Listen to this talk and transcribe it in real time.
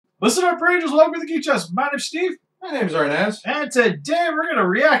Listen up, Rangers. Welcome to the Geek Chest. My name's Steve. My name's Arnaz. And today we're going to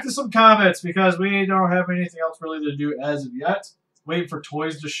react to some comments because we don't have anything else really to do as of yet. Waiting for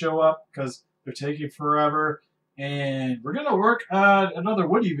toys to show up because they're taking forever. And we're going to work on another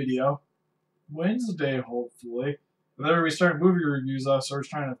Woody video. Wednesday, hopefully. But then we start movie reviews off, so we're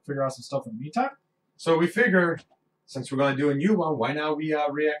just trying to figure out some stuff in the meantime. So we figured, since we're going to do a new one, why not we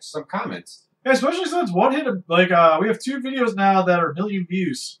react to some comments? Yeah, especially since one hit, we have 2 videos now that are 1 million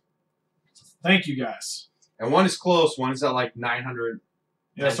views. So thank you guys. And one is close, one is at like 900.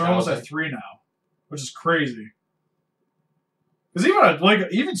 Yeah, so we're almost at 3 now, which is crazy. Because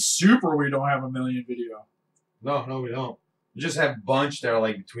even Super, we don't have 1 million video. No, we don't. We just have a bunch that are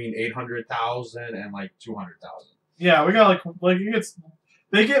like between 800,000 and like 200,000. Yeah, we got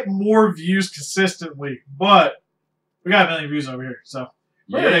they get more views consistently, but we got 1 million views over here. So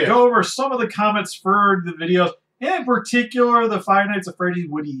we're gonna go over some of the comments for the videos, in particular the Five Nights at Freddy's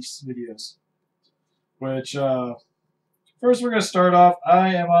Woody's videos. Which first we're gonna start off.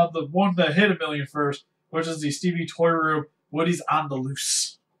 I am on the one that hit 1 million first, which is the Stevie Toy Room Woody's on the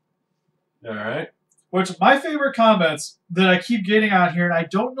Loose. All right. Which my favorite comments that I keep getting on here, and I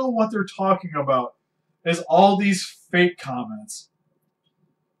don't know what they're talking about, is all these fake comments.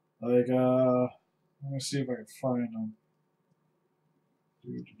 Like, let me see if I can find them.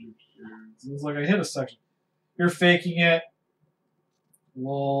 It's like I hit a section. You're faking it.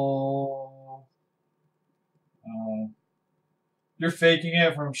 Lol. You're faking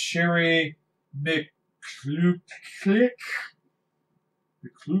it from Sherry McCluklick.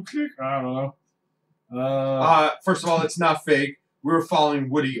 McCluklick? I don't know. First of all, it's not fake. We were following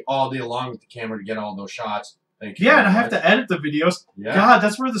Woody all day long with the camera to get all those shots. Thank you. Yeah, and I have to edit the videos. Yeah. God,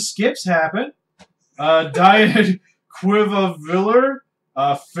 that's where the skips happen. Diet Quivaviller,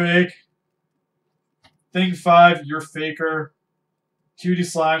 fake. Thing 5, you're faker. Cutie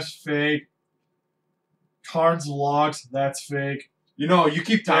Slimes, fake. Carnes Vlogs, that's fake. You know, you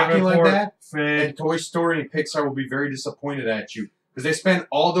keep talking like that, fake. and Toy Story and Pixar will be very disappointed at you. Because they spent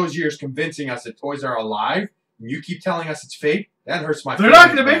all those years convincing us that toys are alive, and you keep telling us it's fake. That hurts my feelings. They're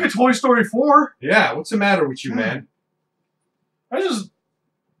not going to make a Toy Story 4. Yeah, what's the matter with you, man? I just...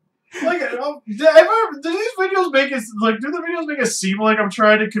 do these videos make it... do the videos make it seem like I'm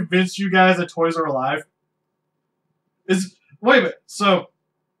trying to convince you guys that toys are alive? Wait a minute. So,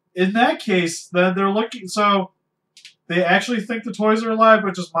 in that case, then they're looking... So, they actually think the toys are alive,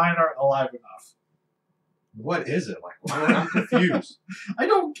 but just mine aren't alive enough. What is it? I'm confused. I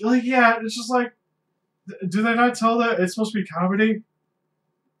don't... yeah, it's just like... Do they not tell that it's supposed to be comedy?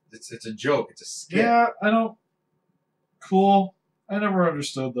 It's a joke. It's a skit. Yeah, I don't... Cool. I never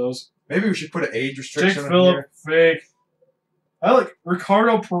understood those. Maybe we should put an age restriction Jake on Phillip, here. fake. I like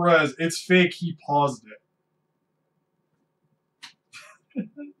Ricardo Perez. It's fake. He paused it.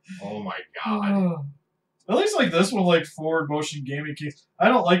 Oh my god. At least like this one, like Forward Motion Gaming Case. I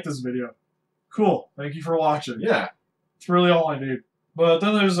don't like this video. Cool. Thank you for watching. Yeah. It's really all I need. But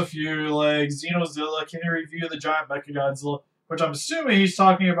then there's a few like Xenozilla. Can you review the giant Mechagodzilla? Which I'm assuming he's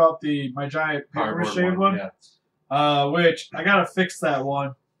talking about my giant paper-mache one. Yeah. Which I gotta fix that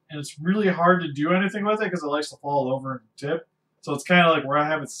one. And it's really hard to do anything with it because it likes to fall over and tip. So it's kind of like where I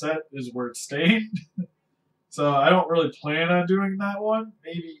have it set is where it's staying. So I don't really plan on doing that one.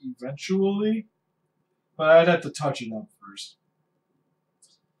 Maybe eventually. But I'd have to touch it up first.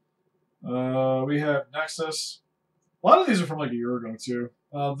 We have Nexus. A lot of these are from like a year ago too.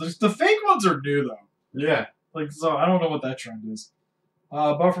 The fake ones are new though. Yeah. So I don't know what that trend is.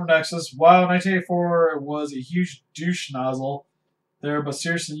 But from Nexus, wow, 1984 was a huge douche nozzle there, but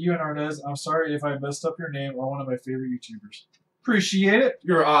seriously, you and Arnaz, I'm sorry if I messed up your name or one of my favorite YouTubers. Appreciate it.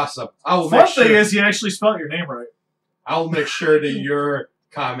 You're awesome. Fun thing is, he actually spelled your name right. I'll make sure that your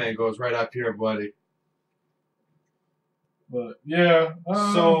comment goes right up here, buddy. But yeah.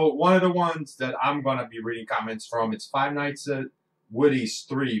 So one of the ones that I'm gonna be reading comments from, it's Five Nights at Woody's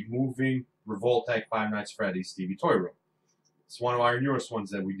 3 Moving Revoltech Five Nights at Freddy's Stevie Toy Room. It's one of our newest ones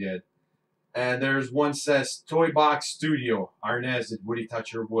that we did. And there's one says Toy Box Studio. Arnaz, did Woody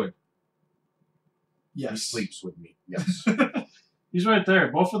touch your wood? Yes. He sleeps with me. Yes. He's right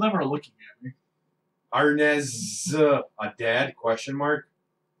there. Both of them are looking at me. Arnaz, a dad? Question mark.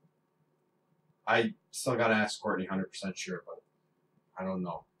 I still gotta ask Courtney, 100% sure, but I don't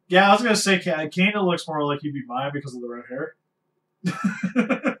know. Yeah, I was gonna say Kana looks more like he'd be mine because of the red hair.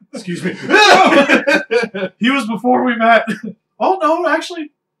 Excuse me. He was before we met. Oh no,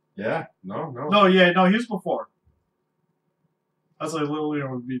 actually. Yeah. No. No, he was before. That's like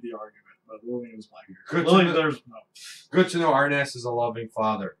Lillian would be the argument, but Lillian was black hair. Good to know Arnaz is a loving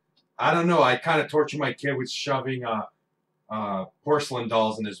father. I don't know. I kind of torture my kid with shoving porcelain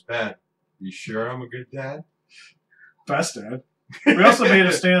dolls in his bed. You sure I'm a good dad? Best dad. We also made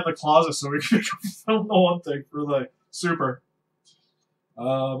a stand in the closet so we could film the one thing for the super.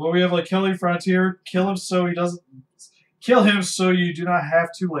 But we have like Killing Frontier. Kill him so he doesn't. Kill him so you do not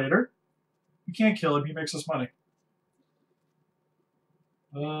have to later. You can't kill him. He makes us money.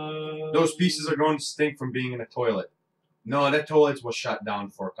 Those pieces are going to stink from being in a toilet. No, that toilet was shut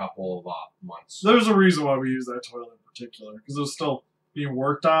down for a couple of months. There's a reason why we use that toilet in particular. Because it was still being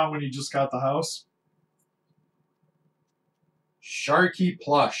worked on when you just got the house. Sharky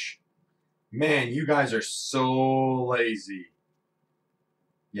plush. Man, you guys are so lazy.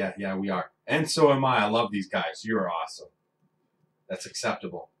 Yeah, we are. And so am I. I love these guys. You are awesome. That's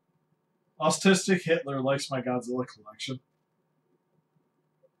acceptable. Autistic Hitler likes my Godzilla collection.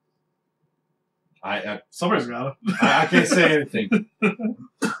 Somebody's got it. I can't say anything.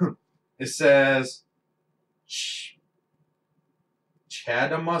 It says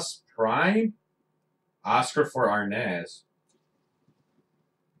Chadamus Prime, Oscar for Arnaz.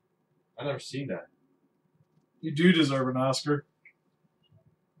 I've never seen that. You do deserve an Oscar.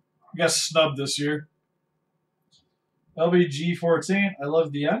 You got snubbed this year. LBG14, I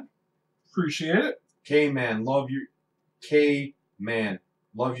love the end. Appreciate it. K-Man, love you. K-Man,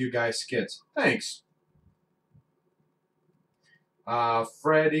 love you guys skits. Thanks.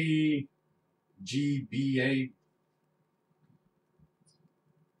 Freddy GBA.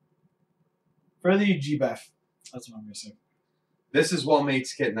 Freddy GBF. That's what I'm going to say. This is well made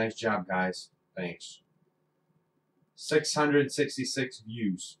skit. Nice job, guys. Thanks. 666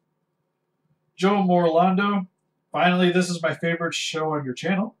 views. Joe Morlando. Finally, this is my favorite show on your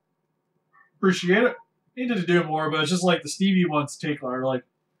channel. Appreciate it. Needed to do more, but it's just like the Stevie ones are like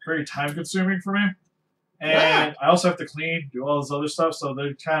very time consuming for me. And I also have to clean, do all this other stuff, so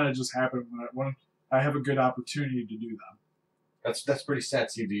they kind of just happen when I have a good opportunity to do them. That's pretty sad,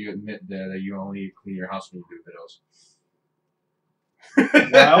 Steve. Do you admit that you only clean your house when you do videos?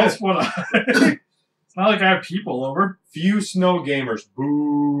 Why else would I? It's not like I have people over. Few snow gamers.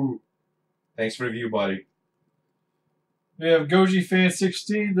 Boo. Thanks for the view, buddy. We have Goji Fan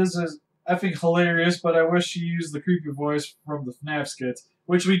 16. This is effing hilarious, but I wish you used the creepy voice from the FNAF skits,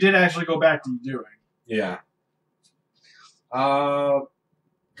 which we did actually go back to doing. Yeah. Godzilla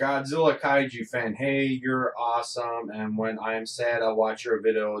Kaiju fan. Hey, you're awesome. And when I am sad, I watch your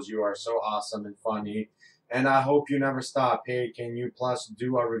videos. You are so awesome and funny. And I hope you never stop. Hey, can you plus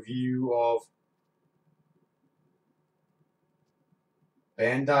do a review of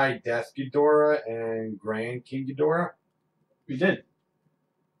Bandai Death Ghidorah and Grand King Ghidorah? We did.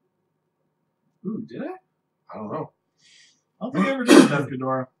 Ooh, did I? I don't know. I don't think I ever did Death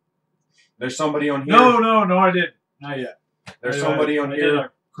Ghidorah. There's somebody on here. No, I didn't. Not yet. There's somebody on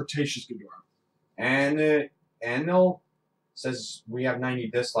here. Cretaceous Ghidorah. And Anil says we have 90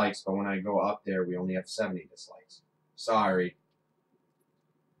 dislikes, but when I go up there, we only have 70 dislikes. Sorry.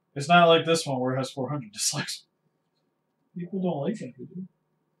 It's not like this one where it has 400 dislikes. People don't like that video.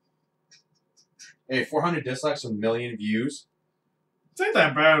 Hey, 400 dislikes, 1 million views. It ain't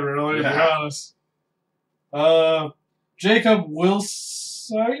that bad, really, to be honest. Jacob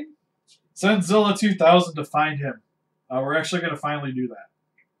Wilson send Zilla 2000 to find him. We're actually going to finally do that.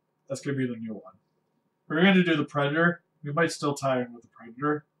 That's going to be the new one. We're going to do the Predator. We might still tie in with the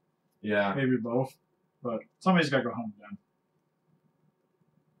Predator. Yeah. Maybe both. But somebody's got to go home again.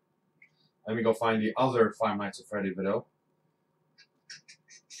 Let me go find the other Five Nights at Freddy video.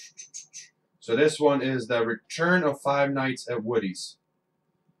 So this one is the Return of Five Nights at Woody's.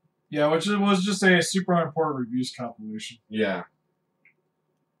 Yeah, which was just a super important reviews compilation. Yeah.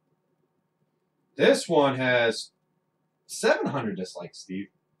 This one has 700 dislikes, Steve.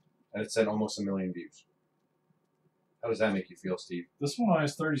 And it said almost 1 million views. How does that make you feel, Steve? This one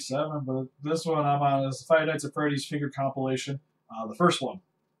has 37, but this one I'm on is Five Nights at Freddy's figure compilation. The first one.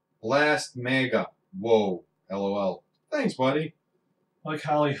 Blast Mega. Whoa. LOL. Thanks, buddy. Like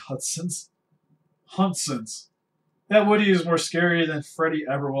Holly Hudson's. That Woody is more scary than Freddy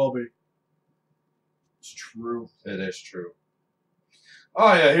ever will be. It's true. It is true.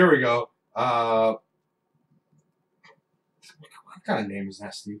 Oh, yeah, here we go. What kind of name is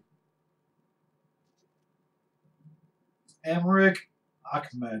that, Steve? Emmerich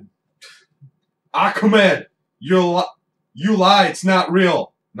Ahmed. Ahmed! You lie, it's not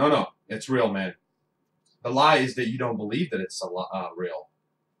real. No, it's real, man. The lie is that you don't believe that it's real.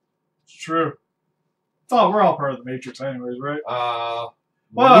 It's true. We're all part of the Matrix anyways, right?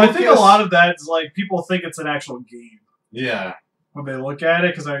 Well, I think a lot of that is like people think it's an actual game. Yeah. When they look at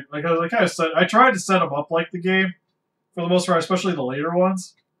it, because I tried to set them up like the game for the most part, especially the later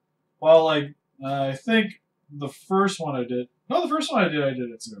ones. Well, I think The first one I did. No, the first one I did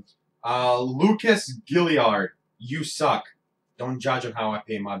it too. Lucas Gilliard, you suck. Don't judge on how I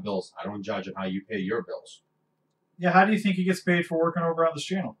pay my bills. I don't judge on how you pay your bills. Yeah, how do you think he gets paid for working over on this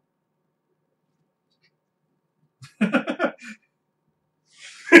channel?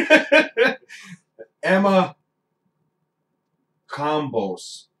 Emma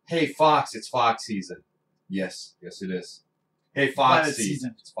Combos. Hey, Fox, it's Fox season. Yes, yes, it is. Hey, Fox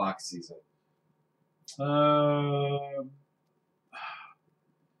season. It's Fox season.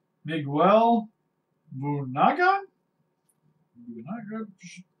 Miguel Bunaga?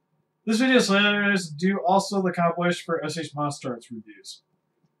 This video is due also the compilation for SH Monster Arts reviews.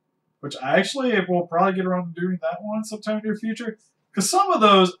 Which I actually will probably get around to doing that one sometime in the future. Because some of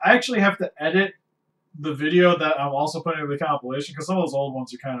those, I actually have to edit the video that I'm also putting in the compilation. Because some of those old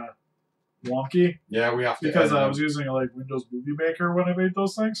ones are kind of wonky. Yeah, we have to. Because I was using like Windows Movie Maker when I made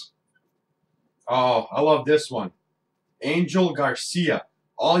those things. Oh, I love this one. Angel Garcia.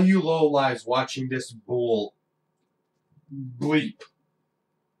 All you lowlives watching this bull bleep.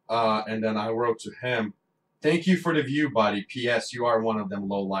 And then I wrote to him, thank you for the view, buddy. P.S. You are one of them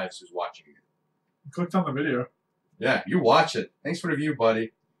lowlives who's watching it. You clicked on the video. Yeah, you watch it. Thanks for the view,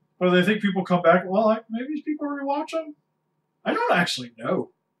 buddy. But they think people come back, well, maybe people rewatch them? I don't actually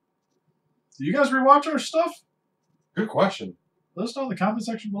know. Do you guys rewatch our stuff? Good question. Let us know in the comment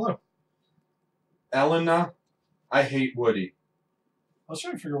section below. Elena, I hate Woody. I was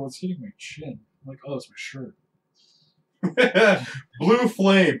trying to figure out what's hitting my chin. I'm like, oh, it's my shirt. Blue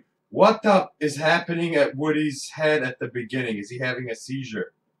Flame, what the is happening at Woody's head at the beginning? Is he having a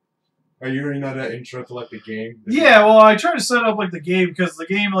seizure? Are you hearing that intro to like the game? Yeah, well, I try to set up like the game because the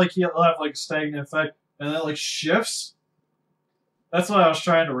game like he'll have like a stagnant effect and then like shifts. That's what I was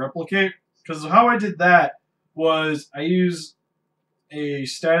trying to replicate. Because how I did that was I used a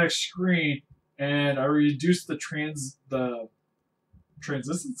static screen and I reduced the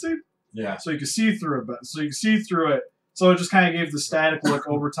translucency. Yeah. So you can see through it, So it just kind of gave the static look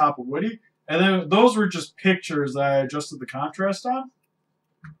over top of Woody. And then those were just pictures that I adjusted the contrast on.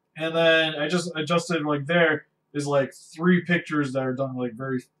 And then I just adjusted, like, there is, like, 3 pictures that are done, like,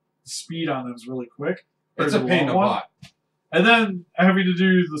 very speed on them is really quick. It's a pain in the butt. And then having to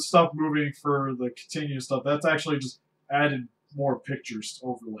do the stuff moving for the continuous stuff, that's actually just added more pictures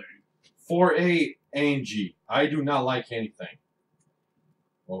overlaying. 4A Angie, I do not like anything.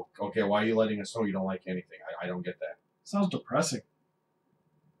 Well, okay, why are you letting us know you don't like anything? I don't get that. Sounds depressing.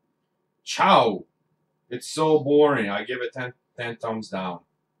 Ciao. It's so boring. I give it 10 thumbs down.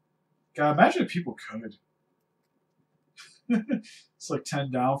 God, imagine if people could. It's like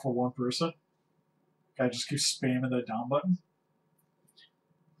 10 down for one person. Guy just keeps spamming that down button.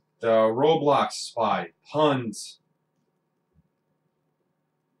 The Roblox spy. Puns.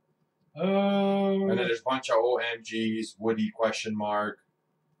 And then there's a bunch of OMGs. Woody question mark.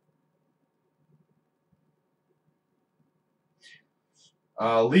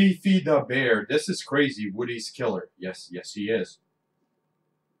 Leafy the Bear. This is crazy. Woody's killer. Yes, yes, he is.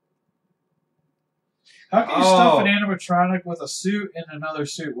 How can you stuff an animatronic with a suit and another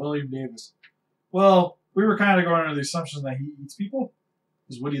suit? William Davis. Well, we were kind of going under the assumption that he eats people.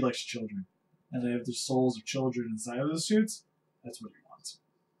 Because Woody likes children. And they have the souls of children inside of the suits. That's what he wants.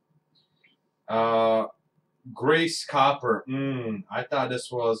 Grace Copper. I thought this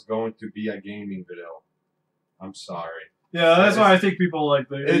was going to be a gaming video. I'm sorry. Yeah, that's why I think people like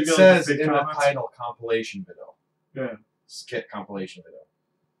the. It says in the title, compilation video. Yeah. Skit compilation video.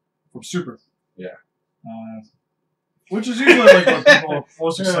 From Super. Yeah. Which is usually like what people are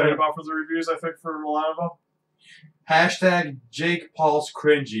most excited about for the reviews, I think, for a lot of them. Hashtag Jake Paul's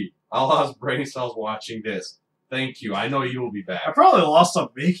cringy. Allah's brain cells watching this. Thank you. I know you'll be back. I probably lost on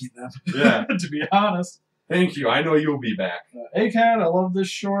making them. Yeah. To be honest. Thank you. I know you'll be back. A-Cat, I love this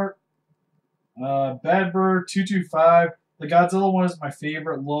short. Bad Bird 225. The Godzilla one is my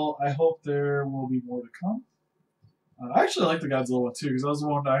favorite. Lol. I hope there will be more to come. I actually like the Godzilla one too, because that was the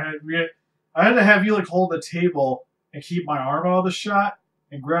one I had to have you like hold the table and keep my arm out of the shot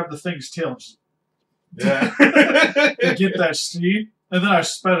and grab the thing's tail and just and get that speed, and then I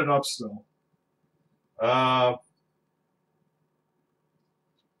sped it up still.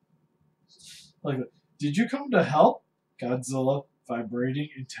 Like, did you come to help? Godzilla vibrating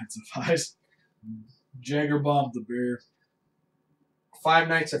intensifies. Jagger bombed the bear. Five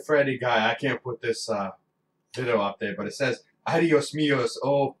Nights at Freddy guy. I can't put this video up there, but it says adios mios.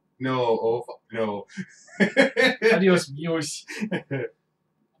 Oh no! Oh no! Adios mios.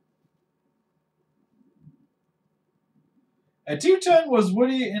 At 210, was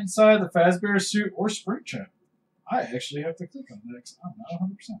Woody inside the Fazbear suit or Springtrap? I actually have to click on that because I'm not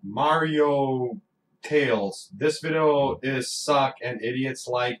 100%. Mario Tails. This video is suck and idiots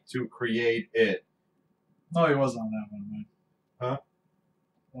like to create it. No, he wasn't on that one, man. Huh?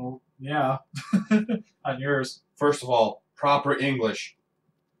 Well, yeah. On yours. First of all, proper English.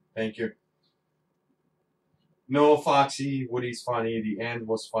 Thank you. No, Foxy, Woody's funny. The end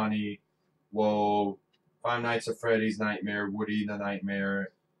was funny. Whoa. Five Nights at Freddy's Nightmare. Woody the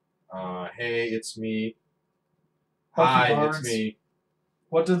Nightmare. Hey, it's me. Hi, Barnes. it's me.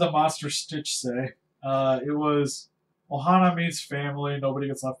 What did the Monster Stitch say? It was Ohana means family. Nobody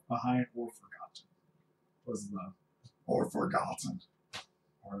gets left behind or forgotten. Was the or forgotten.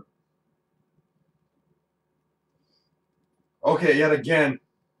 Okay, yet again,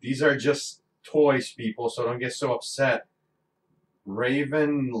 these are just toys, people, so don't get so upset.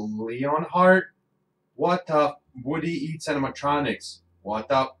 Raven Leonhardt? What up? Woody eats animatronics.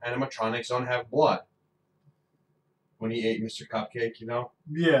 What up? Animatronics don't have blood. When he ate Mr. Cupcake, you know?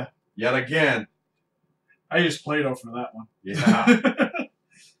 Yeah. Yet again. I used Play-Doh for that one. Yeah.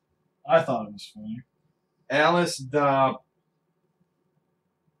 I thought it was funny.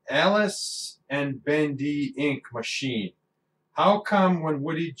 Alice and Bendy Ink Machine. How come when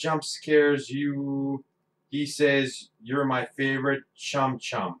Woody jump scares you, he says, "You're my favorite chum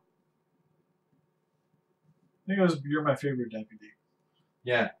chum"? I think it was "You're my favorite deputy."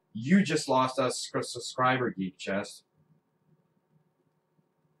 Yeah, you just lost a subscriber, Geek Chest.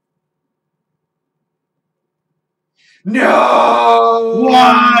 No!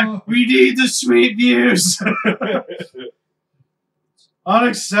 Why? We need the sweet views.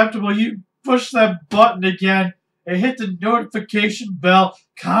 Unacceptable. You push that button again and hit the notification bell.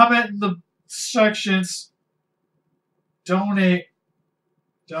 Comment in the sections. Donate.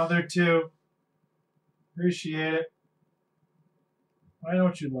 Down there too. Appreciate it. Why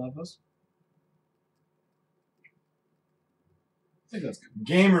don't you love us? I think that's good.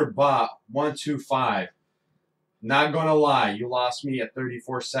 GamerBot125. Not gonna lie, you lost me at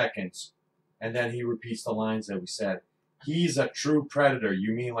 34 seconds. And then he repeats the lines that we said. He's a true predator.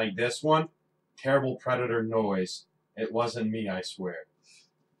 You mean like this one? Terrible predator noise. It wasn't me, I swear.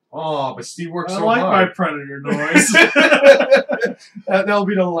 Oh, but Steve works so hard. I like my predator noise. That'll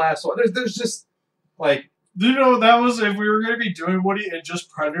be the last one. There's just, like... You know, that was, if we were going to be doing Woody and just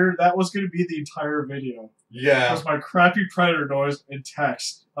Predator, that was going to be the entire video. Yeah. It was my crappy Predator noise and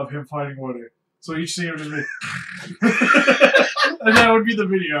text of him fighting Woody. So each scene would just be... and that would be the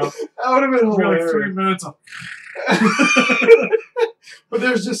video. That would have been hilarious. Like 3 minutes of... But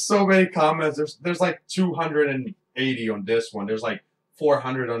there's just so many comments. There's like 280 on this one. There's like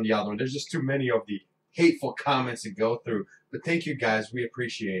 400 on the other one. There's just too many of the hateful comments to go through. But thank you guys. We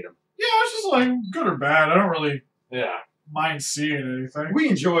appreciate them. Yeah, it's just like good or bad. I don't really mind seeing anything. We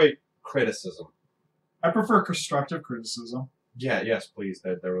enjoy criticism. I prefer constructive criticism. Yeah, yes, please.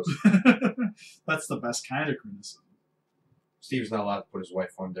 There was. That's the best kind of criticism. Steve's not allowed to put his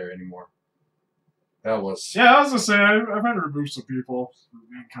wife on there anymore. That was. Yeah, I was gonna say I've had to remove some people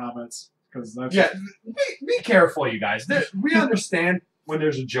in comments because that's. Yeah, be careful, you guys. We understand when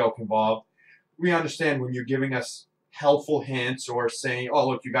there's a joke involved. We understand when you're giving us helpful hints or saying, "Oh,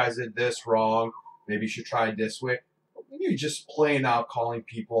 look, you guys did this wrong. Maybe you should try it this way." But when you're just plain out calling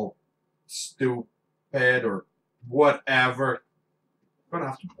people stupid or whatever, I'm gonna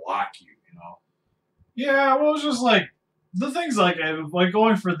have to block you. You know. Yeah, well, it's just like the things like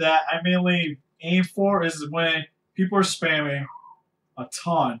going for that. I mainly aim for is when people are spamming a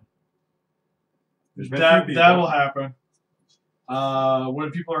ton. That will happen.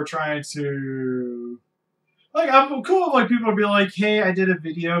 When people are trying to, like, I'm cool if like people will be like, "Hey, I did a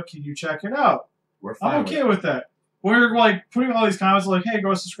video. Can you check it out?" We're fine. I'm okay with that. We're like putting all these comments like, "Hey,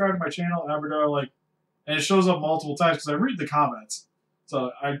 go subscribe to my channel." And it shows up multiple times because I read the comments,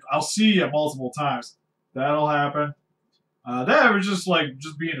 so I'll see it multiple times. That'll happen. That was just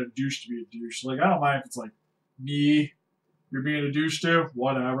being a douche to be a douche. Like, I don't mind if it's like me, you're being a douche too,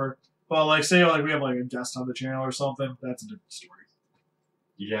 whatever. But like, say like we have like a guest on the channel or something, that's a different story.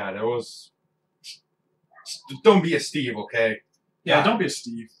 Yeah, there was. Don't be a Steve, okay? Yeah, don't be a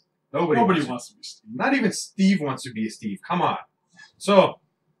Steve. Nobody wants to be Steve. Not even Steve wants to be a Steve. Come on. So,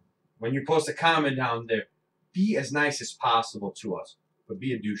 when you post a comment down there, be as nice as possible to us, but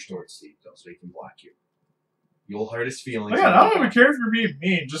be a douche towards Steve though, so he can block you. You'll hurt his feelings. Yeah, I don't even care if you're being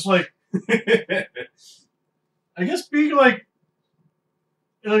mean. Just like, I guess being like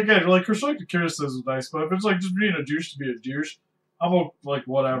again, like constructive criticism is nice, but if it's like just being a douche to be a douche, I'm like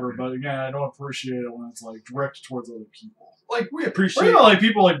whatever. But again, I don't appreciate it when it's like directed towards other people. Like we appreciate. Or even like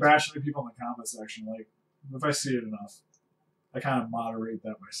people like bashing the people in the comment section. Like if I see it enough, I kind of moderate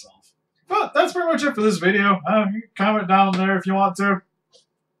that myself. But that's pretty much it for this video. You can comment down there if you want to.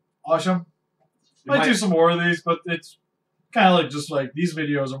 Awesome. Might do some more of these, but it's kind of like just like these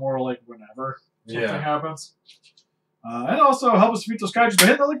videos are more like whenever something happens. And also help us defeat those kaijus by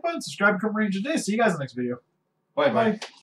hitting the like button, subscribe, become Ranger today. See you guys in the next video. Bye.